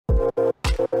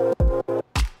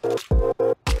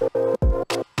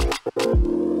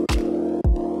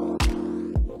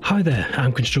Hi there,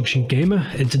 I'm Construction Gamer.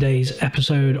 In today's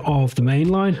episode of the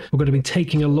Mainline, we're going to be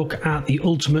taking a look at the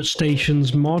Ultimate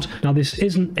Stations mod. Now this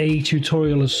isn't a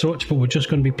tutorial as such, but we're just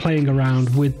going to be playing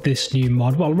around with this new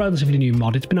mod. Well, relatively new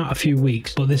mod. It's been out a few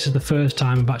weeks, but this is the first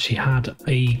time I've actually had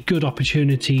a good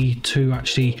opportunity to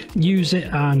actually use it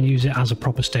and use it as a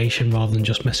proper station rather than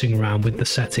just messing around with the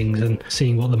settings and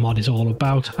seeing what the mod is all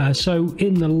about. So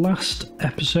in the last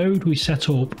episode, we set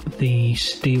up the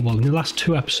steel, well, in the last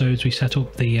two episodes, we set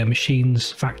up the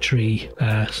machines factory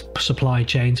supply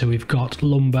chain. So we've got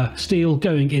lumber, steel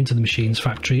going into the machines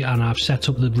factory, and I've set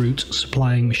up the route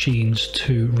supplying machines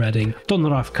to Reading. Done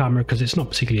that off camera because it's not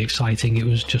particularly exciting. It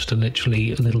was just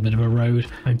literally a little bit of a road.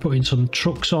 I'm putting some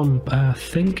trucks on. I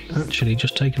think actually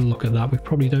just taking a look at that, we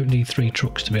probably don't need 3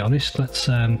 trucks to be honest. Let's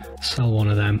sell one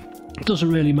of them. It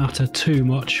doesn't really matter too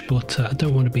much, but I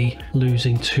don't want to be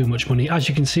losing too much money. As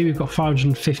you can see, we've got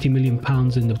 £550 million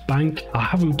in the bank. I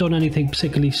haven't done anything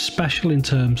particularly special in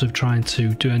terms of trying to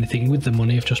do anything with the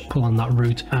money. I've just put on that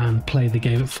route and play the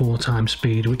game at 4 times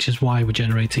speed, which is why we're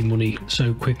generating money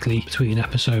so quickly between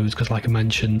episodes, because like I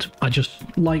mentioned, I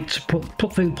just like to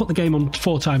put the game on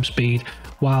 4 times speed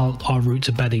while our routes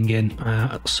are bedding in,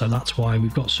 so that's why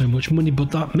we've got so much money.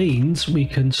 But that means we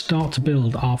can start to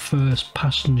build our first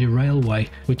passenger railway,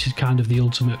 which is kind of the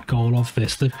ultimate goal of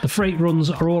this. The freight runs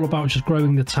are all about just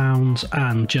growing the towns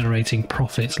and generating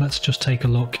profits. Let's just take a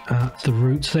look at the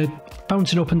routes. They're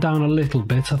bouncing up and down a little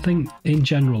bit. I think in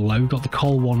general though, we've got the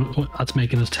coal one that's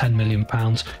making us £10 million.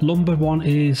 Lumber one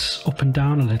is up and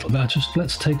down a little bit.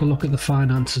 Let's take a look at the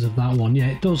finances of that one. Yeah,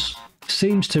 it does.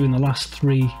 Seems to in the last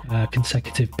 3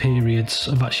 consecutive periods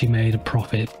have actually made a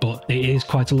profit, but it is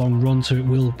quite a long run, so it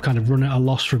will kind of run at a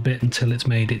loss for a bit until it's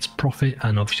made its profit.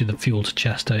 And obviously the fuel to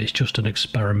Chester is just an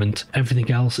experiment.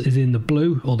 Everything else is in the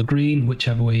blue or the green,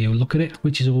 whichever way you look at it,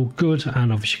 which is all good.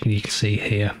 And obviously you can see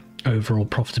here overall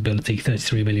profitability,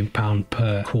 £33 million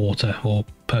per quarter or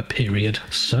per period.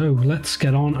 So let's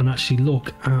get on and actually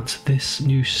look at this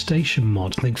new station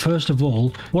mod. I think first of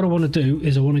all, what I want to do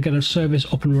is I want to get a service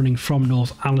up and running from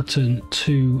North Allerton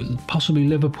to possibly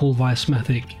Liverpool via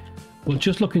Smethwick. But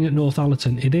just looking at North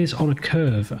Allerton, it is on a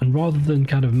curve, and rather than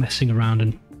kind of messing around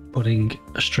and putting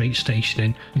a straight station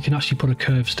in, we can actually put a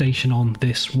curved station on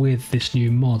this with this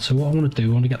new mod. So what I want to do,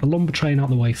 I want to get the lumber train out of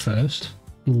the way first,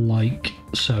 like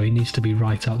so. He needs to be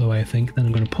right out the way, I think. Then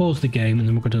I'm going to pause the game, and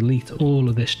then we're going to delete all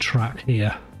of this track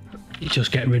here.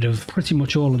 Just get rid of pretty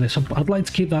much all of this. I'd like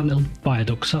to keep that little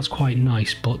viaduct because that's quite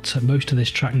nice, but most of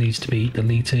this track needs to be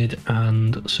deleted,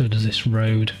 and so does this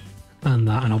road and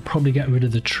that. And I'll probably get rid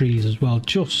of the trees as well,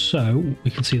 just so we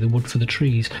can see the wood for the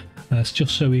trees. It's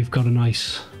just so we've got a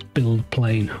nice build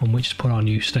plane on which to put our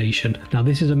new station. Now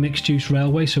this is a mixed use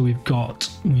railway, so we've got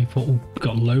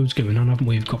loads going on, haven't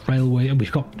we? We've got railway,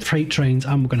 we've got freight trains,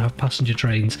 and we're going to have passenger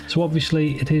trains. So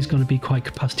obviously it is going to be quite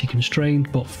capacity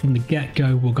constrained, but from the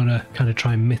get-go we're going to kind of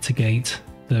try and mitigate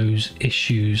those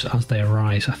issues as they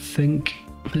arise. I think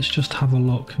let's just have a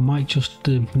look. I might just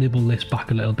nibble this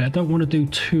back a little bit. I don't want to do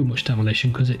too much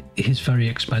demolition because it is very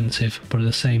expensive, but at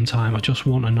the same time I just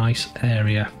want a nice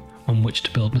area on which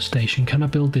to build my station. Can I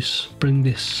build this, bring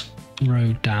this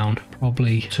road down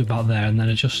probably to about there, and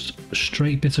then just a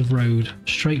straight bit of road,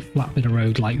 straight flat bit of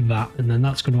road like that, and then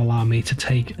that's going to allow me to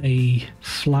take a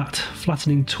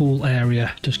flattening tool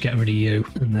area, just get rid of you,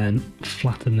 and then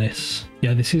flatten this.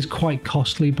 Yeah, this is quite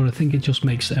costly, but I think it just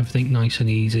makes everything nice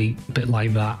and easy, a bit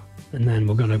like that. And then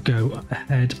we're going to go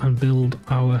ahead and build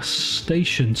our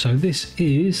station. So this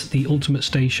is the Ultimate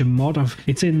Station mod.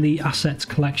 It's in the assets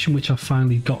collection, which I've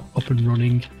finally got up and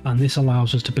running, and this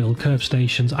allows us to build curved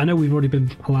stations. I know we've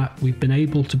been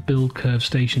able to build curved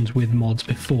stations with mods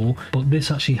before, but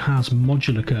this actually has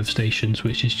modular curved stations,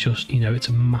 which is just, you know, it's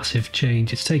a massive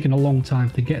change. It's taken a long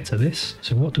time to get to this.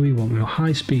 So what do we want? We want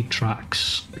high-speed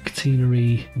tracks,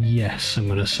 catenary, yes, I'm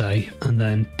going to say, and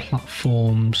then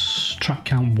platforms, track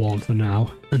count 1 for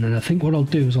now. And then I think what I'll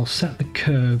do is I'll set the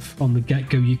curve on the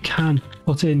get-go. You can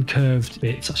put in curved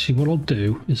bits. Actually, what I'll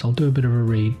do is I'll do a bit of a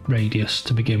radius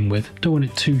to begin with. Don't want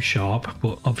it too sharp,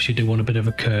 but obviously do want a bit of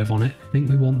a curve on it. I think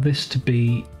we want this to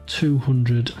be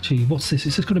 200. Actually, what's this?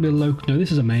 Is this going to be a local? No,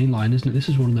 this is a main line, isn't it? This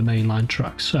is one of the mainline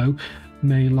tracks. So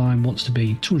Mainline wants to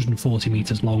be 240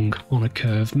 meters long on a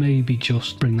curve. Maybe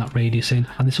just bring that radius in.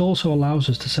 And this also allows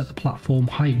us to set the platform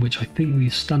height, which I think the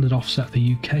standard offset for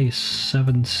UK is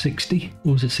 760,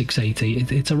 or is it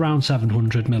 680? It's around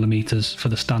 700 millimeters for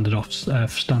the standard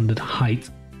standard height.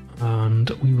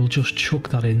 And we will just chuck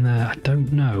that in there. I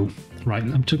don't know. Right,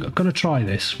 I'm going to try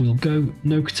this. We'll go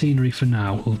no catenary for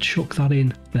now. We'll chuck that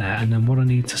in there, and then what I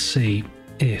need to see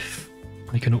if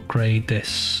I can upgrade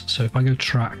this. So if I go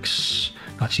tracks,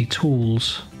 actually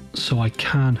tools, so I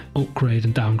can upgrade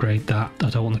and downgrade that. I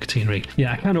don't want the catenary.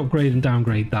 Yeah, I can upgrade and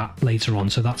downgrade that later on,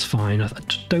 so that's fine. I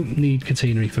just don't need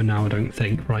catenary for now, I don't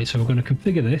think. Right, so we're going to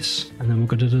configure this, and then we're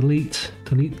going to delete.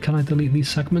 Can I delete these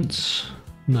segments?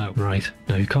 No, right.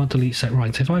 No, you can't delete set.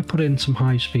 Right, so if I put in some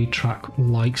high-speed track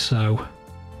like so.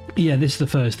 Yeah, this is the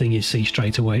first thing you see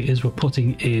straight away, is we're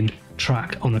putting in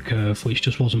track on a curve, which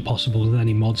just wasn't possible with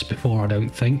any mods before, I don't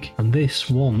think. And this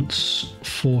wants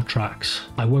 4 tracks.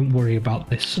 I won't worry about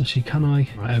this. Actually, can I?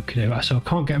 Right, okay, so I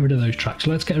can't get rid of those tracks.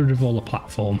 So let's get rid of all the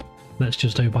platform. Let's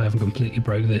just hope I haven't completely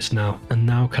broke this now. And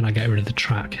now can I get rid of the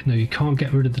track? No, you can't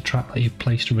get rid of the track that you've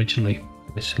placed originally.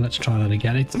 So let's try that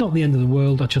again. It's not the end of the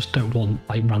world. I just don't want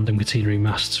like random catenary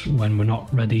masts when we're not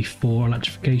ready for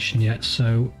electrification yet.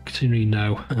 So catenary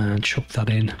no, and chuck that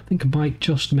in. I think I might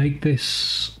just make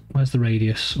this. Where's the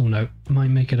radius? Oh no, I might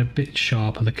make it a bit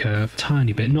sharper, the curve.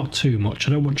 Tiny bit, not too much.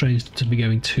 I don't want trains to be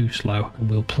going too slow. And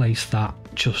we'll place that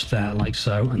just there like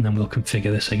so, and then we'll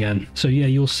configure this again. So yeah,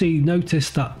 you'll notice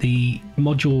that the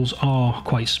modules are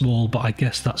quite small, but I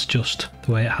guess that's just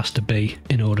the way it has to be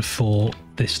in order for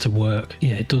this to work.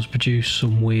 Yeah, it does produce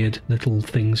some weird little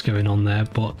things going on there,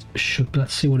 but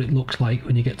let's see what it looks like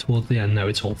when you get towards the end. No,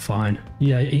 it's all fine.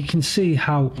 Yeah, you can see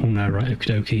how, oh no, right, okie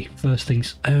dokie. First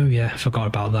things, oh yeah, forgot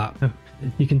about that. Oh,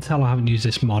 you can tell I haven't used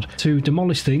this mod. To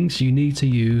demolish things, you need to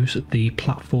use the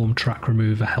platform track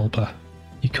remover helper.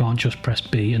 You can't just press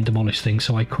B and demolish things,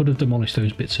 so I could have demolished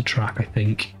those bits of track, I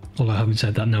think. Although having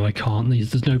said that, no, I can't.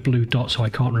 There's no blue dot, so I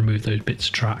can't remove those bits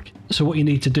of track. So what you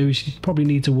need to do is you probably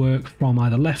need to work from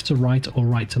either left to right or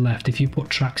right to left. If you put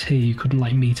tracks here, you couldn't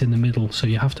like meet in the middle, so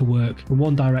you have to work from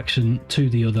one direction to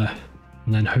the other.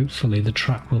 And then hopefully the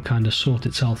track will kind of sort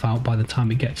itself out by the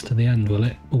time it gets to the end, will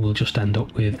it? Or we'll just end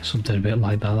up with something a bit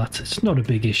like that. It's not a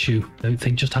big issue. I don't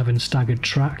think just having staggered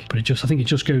track, but I think it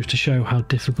just goes to show how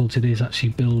difficult it is actually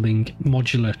building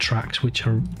modular tracks, which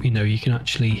are, you can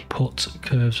actually put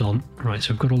curves on. Right,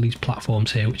 so I've got all these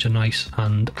platforms here, which are nice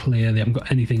and clear. They haven't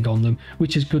got anything on them,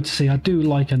 which is good to see. I do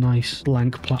like a nice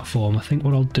blank platform. I think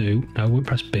what I'll do, no, I won't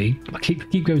press B. I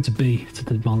keep going to B to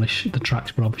demolish the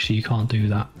tracks, but obviously you can't do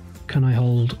that. Can I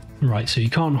hold? Right, so you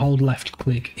can't hold left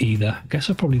click either. I guess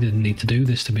I probably didn't need to do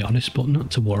this, to be honest, but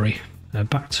not to worry.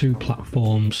 Back to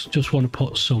platforms. Just want to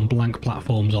put some blank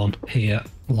platforms on here,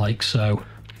 like so,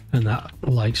 and that,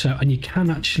 like so. And you can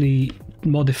actually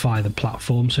modify the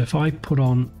platform. So if I put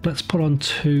on, let's put on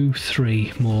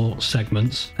 2-3 more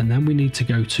segments, and then we need to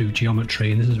go to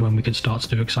geometry, and this is when we can start to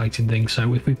do exciting things.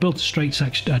 So if we built a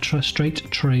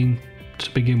straight train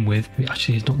to begin with,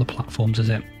 actually it's not the platforms, is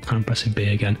it? I'm pressing B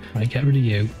again. Right, get rid of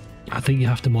you. I think you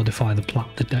have to modify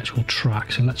the actual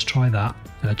track, so let's try that.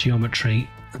 Geometry,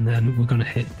 and then we're going to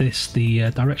hit this,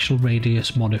 the directional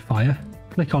radius modifier.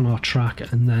 Click on our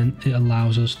track, and then it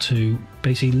allows us to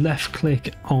basically left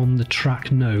click on the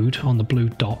track node on the blue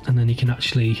dot, and then you can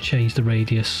actually change the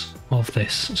radius of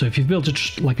this. So if you've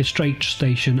built like a straight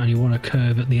station and you want a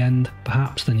curve at the end,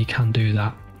 perhaps, then you can do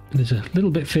that. There's a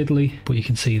little bit fiddly, but you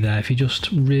can see there, if you just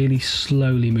really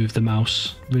slowly move the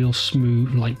mouse, real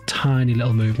smooth, like tiny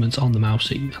little movements on the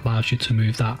mouse, it allows you to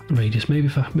move that radius. Maybe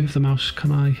if I move the mouse,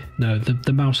 can I? No,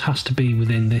 the mouse has to be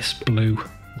within this blue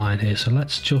line here, so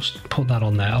let's just put that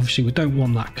on there. Obviously we don't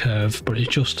want that curve, but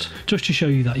it's just to show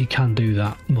you that you can do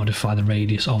that, modify the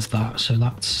radius of that. So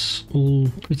that's all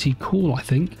pretty cool, I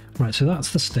think. Right, so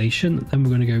that's the station. Then we're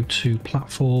going to go to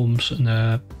platforms, and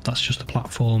that's just the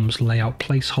platforms layout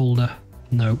placeholder.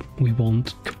 No, we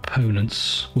want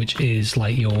components, which is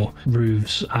like your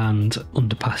roofs and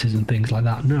underpasses and things like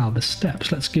that. Now the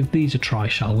steps, let's give these a try,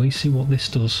 shall we? See what this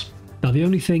does. Now the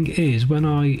only thing is, when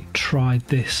I tried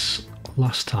this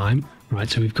last time, right,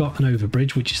 so we've got an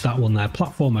overbridge, which is that one there,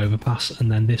 platform overpass,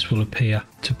 and then this will appear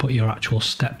to put your actual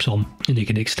steps on, and you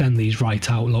can extend these right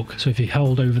out. Look, so if you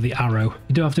hold over the arrow,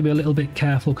 you do have to be a little bit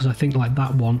careful, because I think like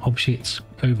that one, obviously it's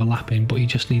overlapping, but you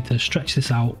just need to stretch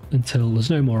this out until there's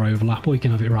no more overlap, or you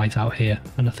can have it right out here.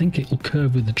 And I think it will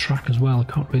curve with the track as well. I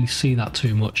can't really see that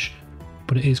too much,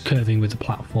 but it is curving with the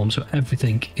platform, so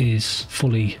everything is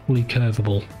fully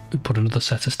curvable. We put another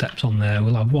set of steps on there.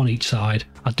 We'll have one each side.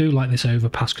 I do like this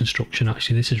overpass construction,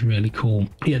 actually. This is really cool.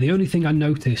 Yeah, the only thing I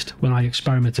noticed when I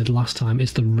experimented last time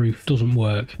is the roof doesn't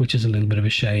work, which is a little bit of a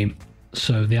shame.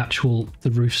 So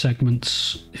the roof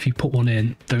segments, if you put one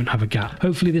in, don't have a gap.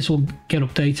 Hopefully this will get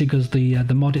updated, because the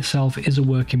mod itself is a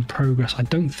work in progress. I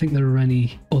don't think there are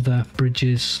any other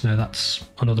bridges. No, that's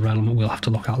another element we'll have to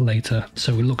look at later.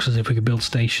 So it looks as if we could build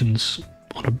stations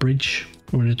on a bridge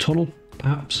or in a tunnel,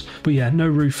 perhaps. But yeah, no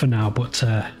roof for now, but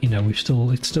it's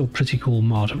still pretty cool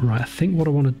mod. Right, I think what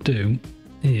I want to do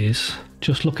is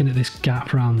just looking at this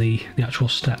gap around the actual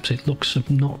steps. It looks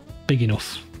not big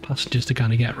enough. passengers to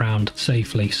kind of get around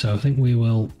safely. So I think we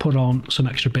will put on some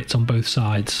extra bits on both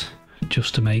sides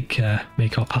just to make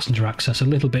our passenger access a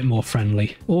little bit more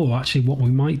friendly. Or actually what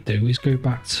we might do is go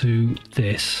back to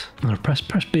this and press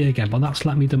B again, but that's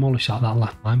let me demolish that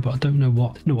last line, but I don't know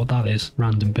what that is.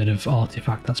 Random bit of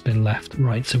artifact that's been left.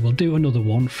 Right, so we'll do another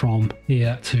one from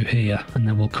here to here, and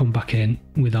then we'll come back in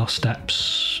with our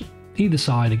steps either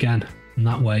side again, and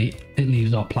that way it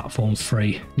leaves our platform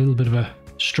free. A little bit of a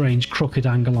strange crooked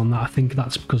angle on that. I think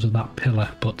that's because of that pillar,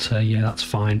 but yeah, that's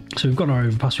fine. So we've got our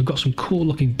overpass. We've got some cool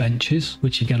looking benches,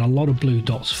 which you get a lot of blue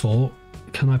dots for.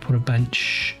 Can I put a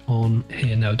bench on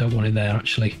here? No, don't want it there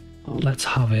actually. Let's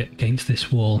have it against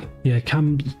this wall. Yeah,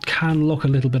 can look a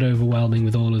little bit overwhelming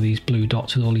with all of these blue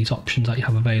dots, with all these options that you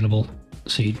have available.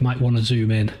 So you might want to zoom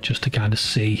in just to kind of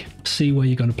see where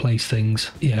you're going to place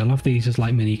things. Yeah, I'll have these as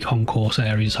like mini concourse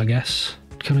areas, I guess.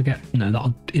 Can I get... No,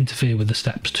 that'll interfere with the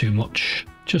steps too much.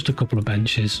 Just a couple of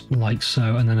benches like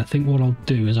so, and then I think what I'll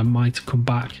do is I might come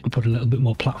back and put a little bit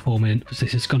more platform in, because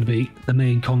this is going to be the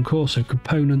main concourse. So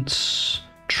components,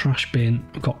 trash bin,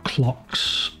 I've got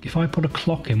clocks. If I put a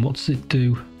clock in, what does it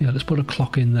do? Yeah, let's put a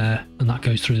clock in there, and that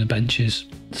goes through the benches.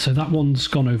 So that one's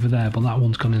gone over there, but that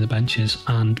one's gone in the benches.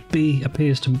 And B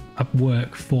appears to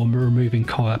work for removing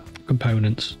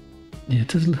components. Yeah,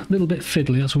 it is a little bit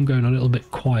fiddly, that's why I'm going a little bit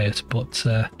quiet, but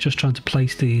just trying to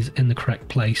place these in the correct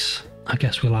place. I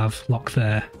guess we'll have lock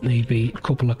there, maybe a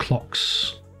couple of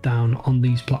clocks down on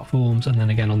these platforms, and then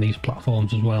again on these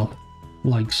platforms as well.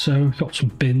 Like so. Got some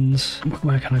bins.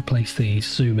 Where can I place these?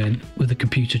 Zoom in with the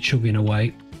computer chugging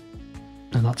away.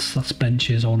 And that's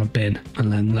benches on a bin,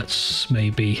 and then let's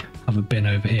maybe have a bin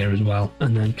over here as well.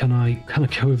 And then can I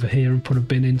go over here and put a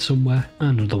bin in somewhere?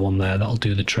 And another one there, that'll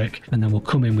do the trick. And then we'll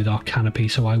come in with our canopy.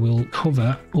 So I will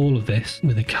cover all of this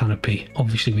with a canopy.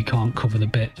 Obviously we can't cover the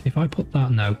bit. If I put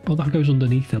that, no, well that goes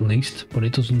underneath at least, but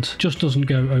it doesn't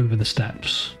go over the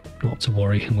steps. Not to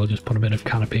worry, and we'll just put a bit of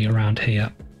canopy around here,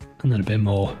 and then a bit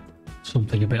more.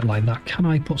 Something a bit like that. Can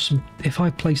I put some... If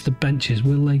I place the benches,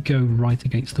 will they go right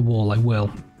against the wall? I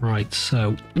will. Right,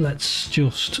 so let's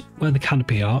just... Where the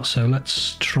canopy are, so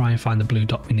let's try and find the blue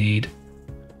dot we need.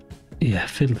 Yeah,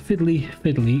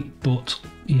 fiddly, but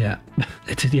yeah.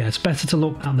 It's better to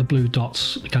look at the blue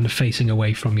dots kind of facing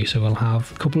away from you, so we'll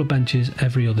have a couple of benches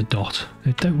every other dot.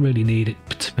 I don't really need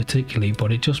it particularly,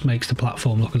 but it just makes the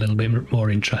platform look a little bit more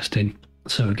interesting.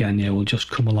 So again, yeah, we'll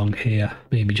just come along here,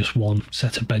 maybe just one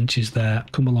set of benches there,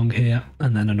 come along here,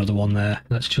 and then another one there.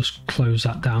 Let's just close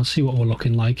that down, see what we're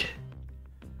looking like.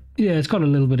 Yeah, it's got a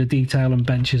little bit of detail and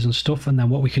benches and stuff, and then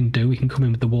what we can do, we can come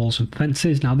in with the walls and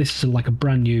fences. Now this is like a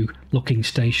brand new looking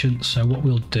station, so what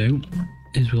we'll do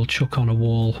is we'll chuck on a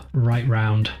wall right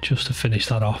round just to finish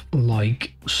that off,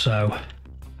 like so.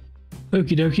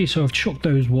 Okie dokie, so I've chucked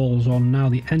those walls on. Now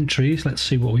the entries, let's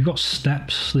see what we've got.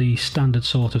 Steps, the standard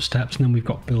sort of steps, and then we've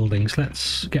got buildings.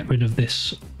 Let's get rid of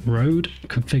this road,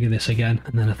 configure this again,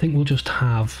 and then I think we'll just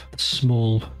have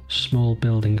small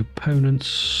building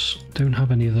components. Don't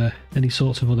have any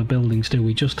sorts of other buildings, do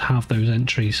we? Just have those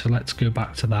entries, so let's go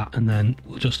back to that, and then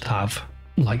we'll just have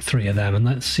like 3 of them, and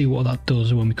let's see what that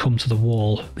does. When we come to the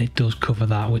wall, it does cover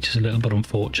that, which is a little bit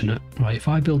unfortunate. Right, if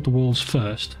I build the walls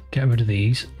first, get rid of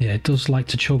these. Yeah, it does like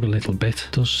to chug a little bit,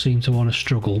 it does seem to want to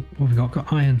struggle. What have we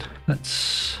got iron.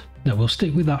 No, we'll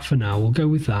stick with that for now. We'll go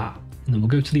with that, and then we'll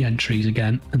go to the entries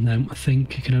again, and then I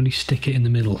think you can only stick it in the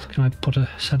middle. Can I put a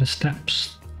set of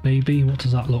steps maybe? What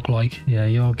does that look like? Yeah,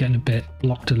 you are getting a bit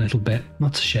blocked a little bit.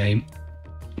 That's a shame,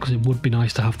 because it would be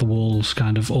nice to have the walls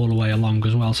kind of all the way along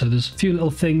as well. So there's a few little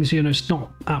things, you know, it's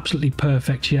not absolutely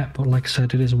perfect yet, but like I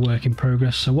said, it is a work in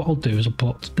progress. So what I'll do is I'll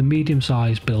put the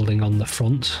medium-sized building on the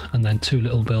front, and then 2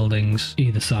 little buildings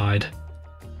either side,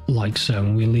 like so,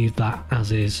 and we leave that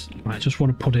as is. Right, just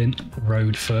want to put in a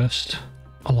road first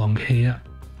along here.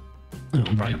 Oh,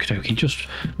 right, okie dokie. Just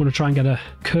want to try and get a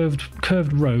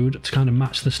curved road to kind of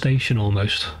match the station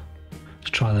almost.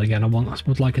 Let's try that again. I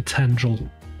would like a tendril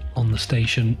on the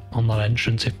station on that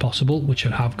entrance if possible, which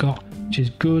I have got, which is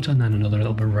good. And then another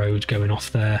little bit of road going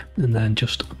off there, and then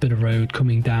just a bit of road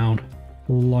coming down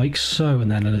like so,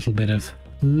 and then a little bit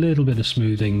of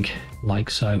smoothing like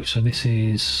so. So this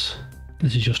is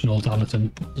just North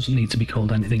Allerton, doesn't need to be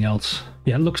called anything else.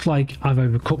 Yeah, it looks like I've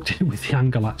overcooked it with the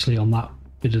angle actually on that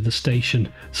bit of the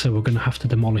station, so we're going to have to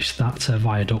demolish that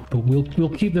viaduct, but we'll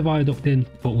keep the viaduct in,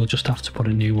 but we'll just have to put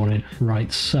a new one in.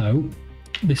 Right, so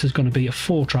this is going to be a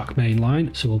 4-track main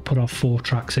line, so we'll put our 4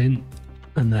 tracks in,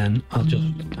 and then I'll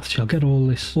get all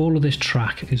of this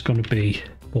track is going to be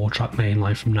 4-track main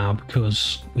line from now,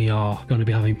 because we are going to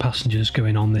be having passengers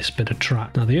going on this bit of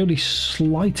track. Now the only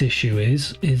slight issue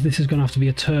is this is going to have to be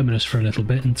a terminus for a little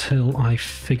bit until I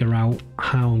figure out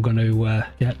how I'm going to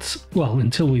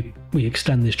until we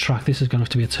extend this track. This is going to have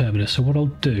to be a terminus. So what I'll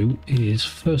do is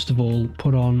first of all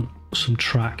put on some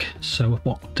track. So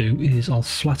what I'll do is I'll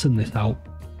flatten this out,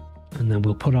 and then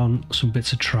we'll put on some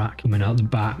bits of track coming out the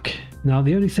back. Now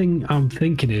the only thing I'm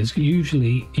thinking is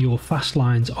usually your fast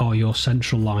lines are your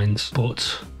central lines,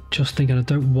 but just thinking I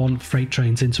don't want freight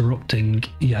trains interrupting.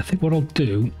 Yeah, I think what I'll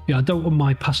do, I don't want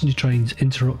my passenger trains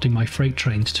interrupting my freight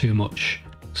trains too much.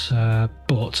 So,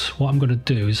 but what I'm going to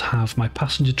do is have my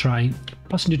passenger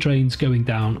trains going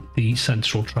down the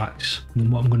central tracks. And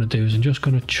then what I'm going to do is I'm just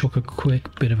going to chuck a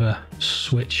quick bit of a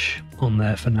switch on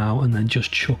there for now, and then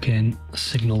just chuck in a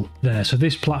signal there. So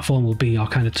this platform will be our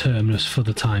kind of terminus for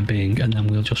the time being, and then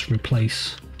we'll just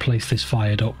replace this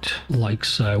viaduct like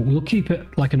so. We'll keep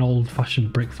it like an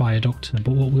old-fashioned brick viaduct,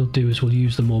 but what we'll do is we'll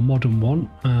use the more modern one,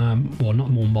 well, not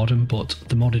more modern, but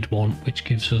the modded one, which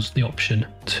gives us the option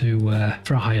to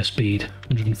for a higher speed,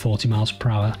 140 miles per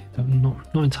hour. I'm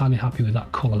not entirely happy with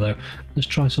that colour though. Let's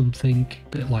try something a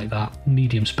bit like that,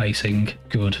 medium spacing,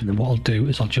 good. And then what I'll do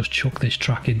is I'll just chuck this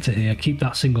track into here, keep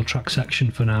that single track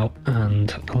section for now,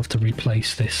 and I'll have to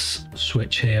replace this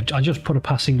switch here. I just put a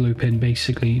passing loop in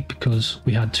basically because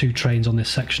we had 2 trains on this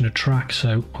section of track,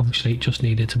 so obviously it just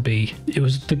needed to be, it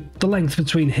was the length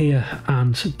between here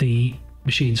and the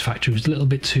machines factory was a little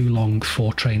bit too long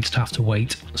for trains to have to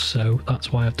wait, so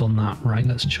that's why I've done that. Right,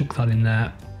 let's chuck that in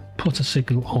there, put a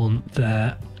signal on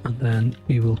there, and then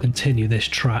we will continue this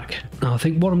track. Now I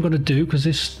think what I'm going to do, because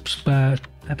this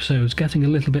episode is getting a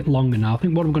little bit longer now, I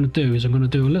think what I'm going to do is I'm going to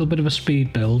do a little bit of a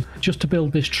speed build just to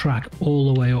build this track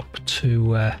all the way up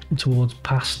to towards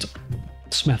past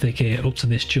Smethick here, up to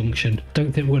this junction.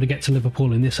 Don't think we're going to get to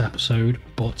Liverpool in this episode,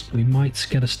 but we might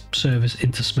get a service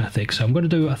into Smethick. So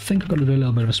I think I'm going to do a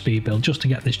little bit of a speed build just to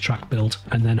get this track built,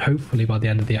 and then hopefully by the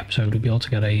end of the episode we'll be able to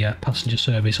get a passenger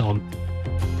service on.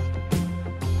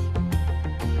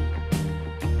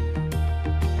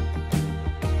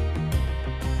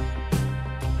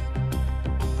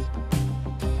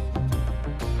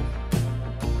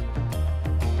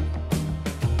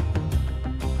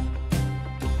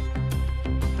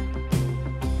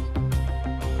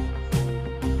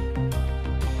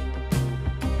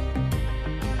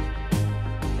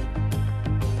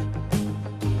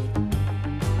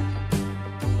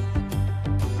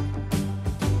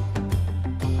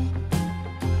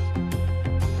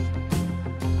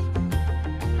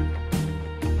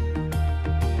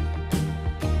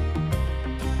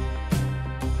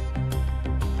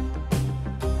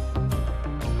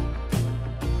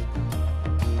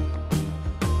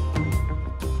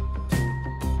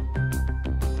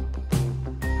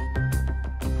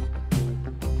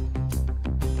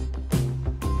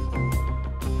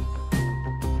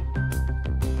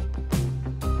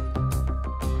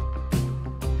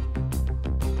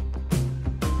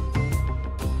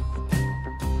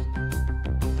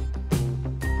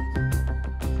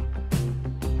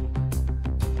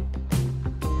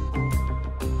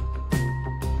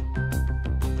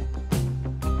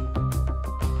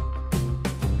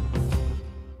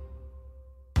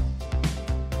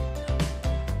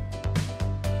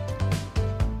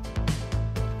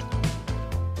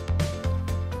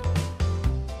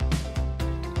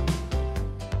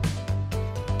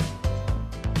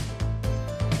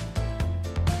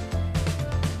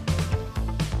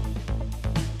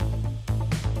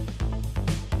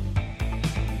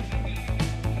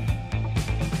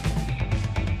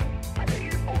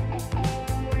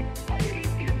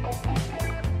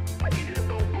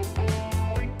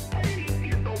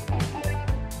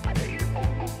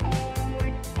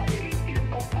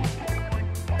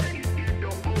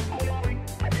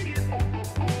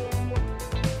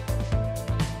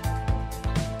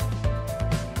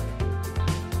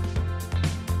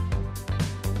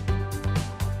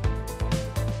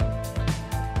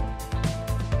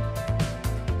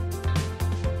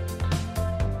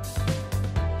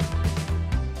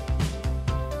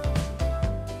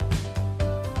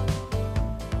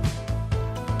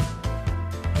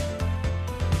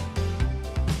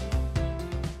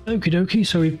 Okie dokie,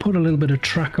 so we've put a little bit of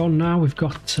track on now. We've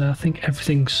got, I think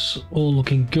everything's all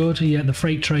looking good. Yeah, the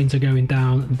freight trains are going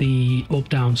down the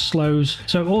up-down slows.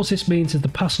 So all this means is the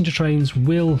passenger trains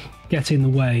will get in the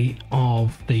way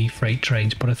of the freight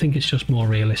trains, but I think it's just more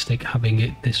realistic having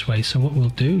it this way. So what we'll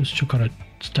do is chuck on a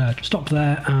stop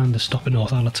there and a stop at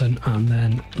Northallerton, and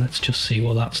then let's just see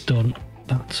what that's done.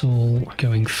 that's all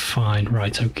going fine.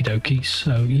 Right, okie dokie.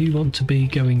 So you want to be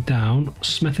going down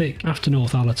Smethick after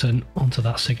Northallerton onto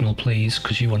that signal, please,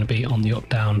 because you want to be on the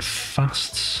up-down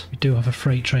fasts. We do have a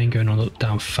freight train going on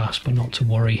up-down fast, but not to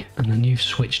worry. And then you've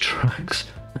switched tracks.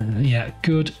 Yeah,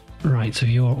 good. Right, so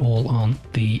you're all on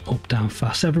the up-down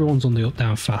fast. Everyone's on the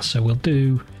up-down fast, so we'll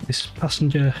do this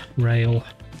passenger rail.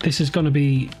 This is going to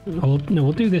be... no,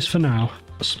 we'll do this for now.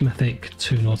 Smethick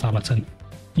to Northallerton.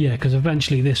 Yeah, because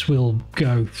eventually this will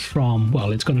go from,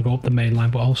 well, it's going to go up the main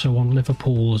line, but also on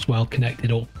Liverpool as well,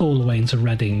 connected up all the way into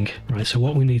Reading. Right, so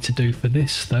what we need to do for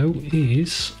this, though,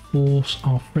 is force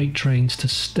our freight trains to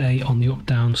stay on the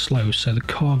up-down slows. So the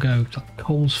cargo,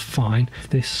 coal's fine.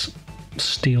 This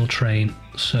steel train,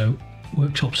 so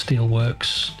Workshop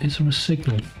Steelworks, is there a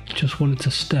signal? Just want it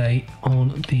to stay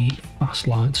on the fast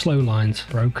line, slow lines.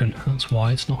 Broken, that's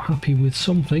why it's not happy with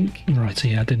something. Right, so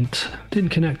yeah, I didn't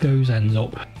connect those ends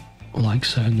up like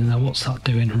so. And then what's that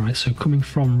doing? Right, so coming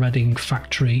from Reading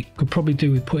factory, could probably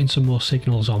do with putting some more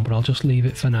signals on, but I'll just leave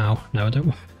it for now. No, I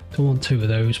don't want two of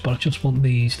those, but I just want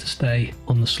these to stay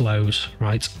on the slows,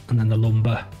 right? And then the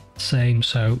lumber, same.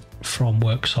 So from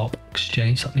Workshop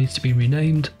Exchange, that needs to be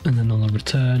renamed, and then on the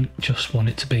return just want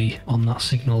it to be on that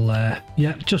signal there.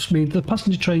 Yeah, just means the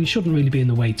passenger train shouldn't really be in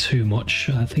the way too much.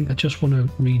 I think I just want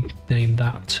to rename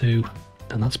that to,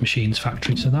 and that's Machines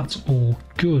Factory, so that's all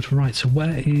good. Right, so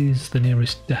where is the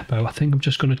nearest depot? I think I'm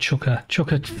just going to chuck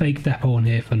a fake depot on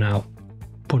here for now.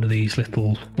 One of these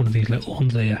little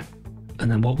ones here. And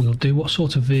then what we'll do, what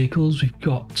sort of vehicles we've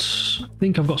got? I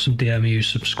think I've got some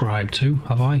DMUs subscribed to,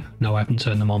 have I? No, I haven't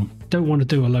turned them on. Don't want to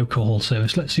do a local haul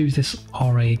service. Let's use this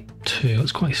RA2.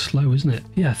 It's quite slow, isn't it?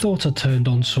 Yeah, I thought I turned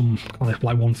on some like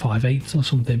 158 or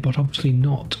something, but obviously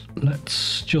not.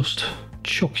 Let's just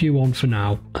chuck you on for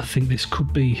now. I think this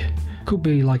could be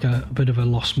like a bit of a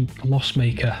loss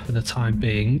maker for the time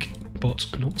being, but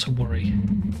not to worry.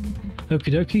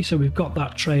 Okie dokie, so we've got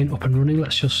that train up and running.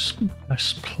 Let's just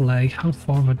press play. How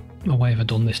far away have I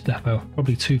done this depot?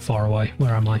 Probably too far away.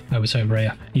 Where am I? Oh, it's over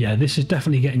here. Yeah, this is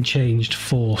definitely getting changed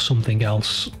for something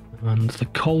else. And the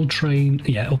coal train,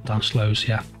 yeah, up down slows,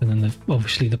 yeah. And then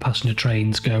obviously the passenger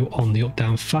trains go on the up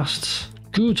down fasts.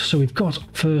 Good, so we've got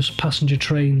first passenger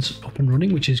trains up and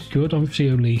running, which is good.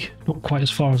 Obviously only not quite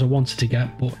as far as I wanted to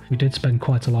get, but we did spend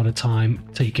quite a lot of time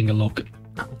taking a look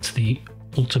at the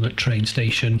ultimate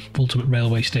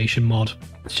railway station mod.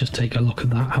 Let's just take a look at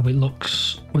that, how it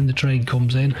looks when the train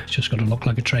comes in. It's just going to look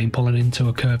like a train pulling into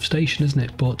a curved station, isn't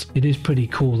it? But it is pretty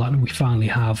cool that we finally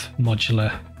have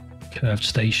modular curved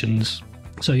stations.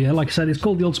 So yeah, like I said, it's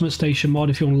called the Ultimate Station mod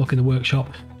if you want to look in the workshop,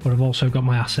 but I've also got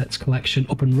my assets collection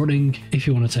up and running if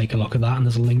you want to take a look at that, and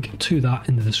there's a link to that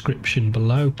in the description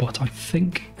below. But I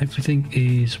think everything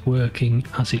is working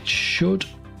as it should.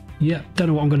 Yeah, don't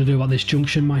know what I'm going to do about this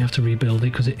junction. Might have to rebuild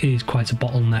it because it is quite a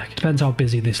bottleneck. Depends how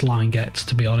busy this line gets,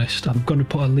 to be honest. I'm going to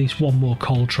put at least one more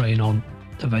coal train on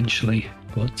eventually,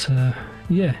 but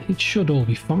yeah, it should all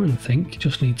be fine, I think.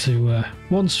 Just need to,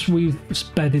 once we've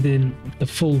bedded in the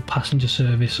full passenger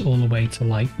service all the way to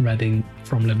like Reading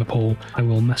from Liverpool, I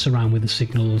will mess around with the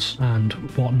signals and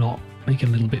whatnot, make it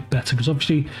a little bit better, because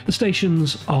obviously the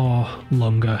stations are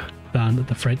longer than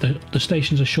the freight. The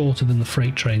stations are shorter than the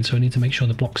freight train, so I need to make sure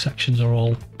the block sections are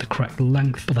all the correct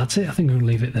length. But that's it. I think I'm going to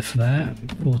leave it there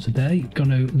for today. Going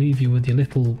to leave you with your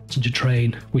little passenger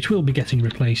train, which will be getting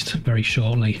replaced very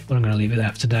shortly, but I'm going to leave it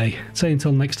there for today. Say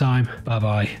until next time, bye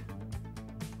bye.